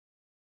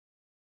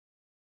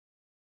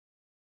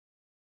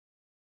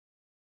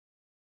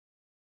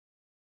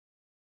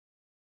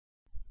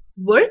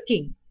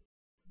Working.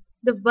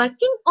 The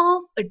working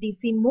of a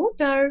DC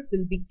motor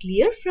will be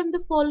clear from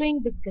the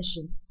following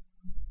discussion.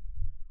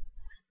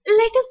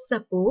 Let us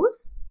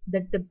suppose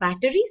that the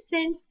battery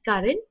sends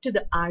current to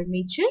the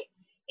armature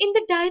in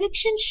the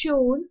direction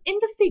shown in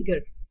the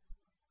figure.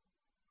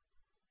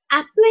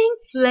 Applying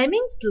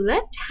Fleming's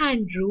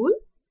left-hand rule,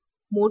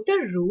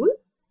 motor rule,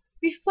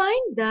 we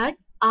find that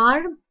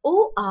arm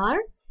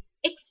OR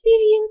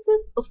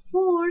experiences a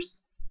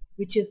force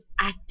which is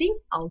acting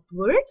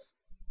outwards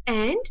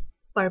and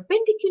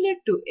perpendicular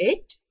to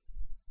it,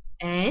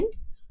 and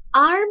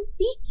arm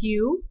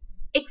PQ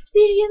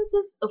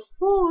experiences a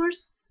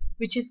force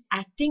which is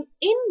acting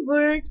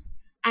inwards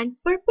and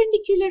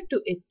perpendicular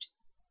to it.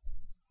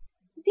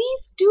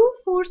 These two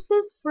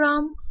forces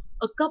from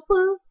a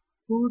couple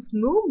whose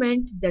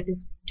movement, that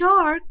is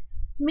torque,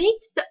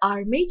 makes the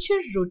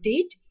armature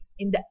rotate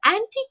in the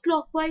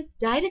anti-clockwise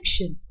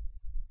direction.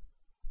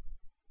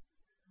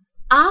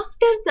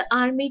 After the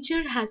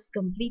armature has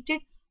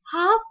completed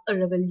half a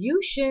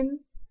revolution,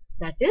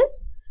 that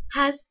is,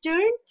 has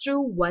turned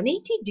through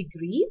 180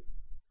 degrees,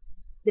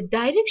 the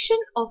direction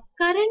of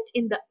current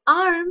in the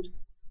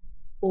arms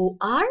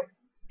OR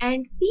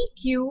and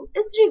PQ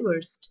is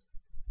reversed.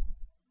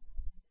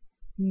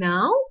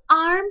 Now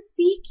arm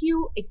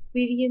PQ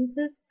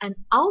experiences an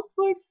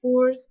outward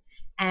force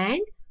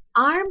and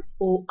arm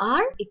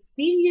OR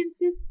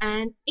experiences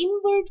an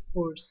inward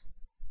force.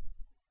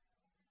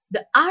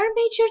 The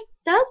armature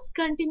thus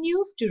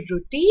continues to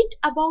rotate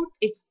about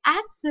its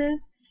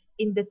axis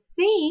in the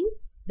same,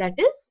 that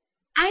is,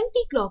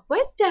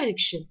 anti-clockwise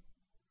direction.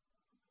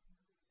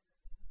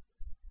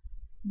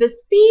 The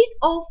speed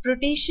of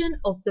rotation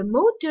of the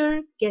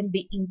motor can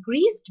be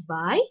increased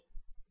by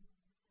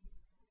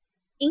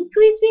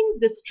increasing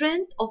the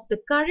strength of the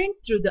current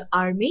through the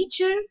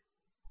armature,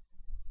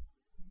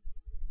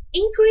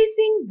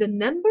 increasing the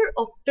number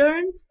of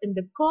turns in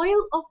the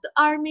coil of the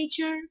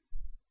armature,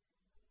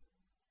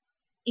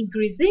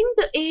 increasing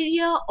the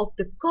area of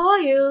the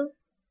coil,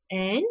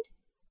 and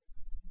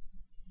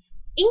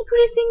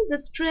increasing the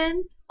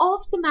strength of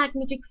the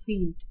magnetic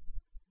field.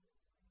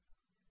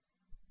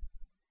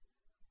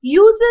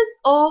 Uses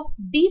of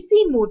DC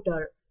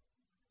motor.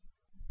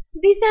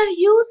 These are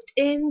used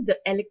in the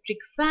electric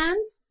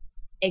fans,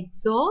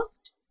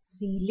 exhaust,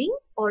 ceiling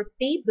or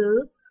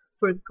table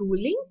for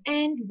cooling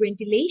and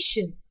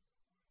ventilation.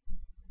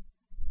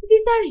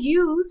 These are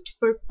used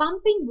for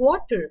pumping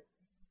water.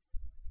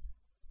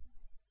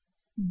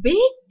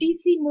 Big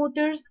DC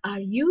motors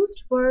are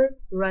used for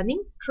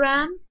running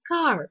tram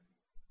car.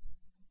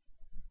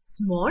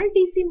 Small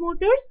DC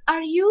motors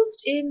are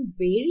used in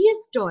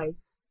various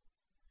toys.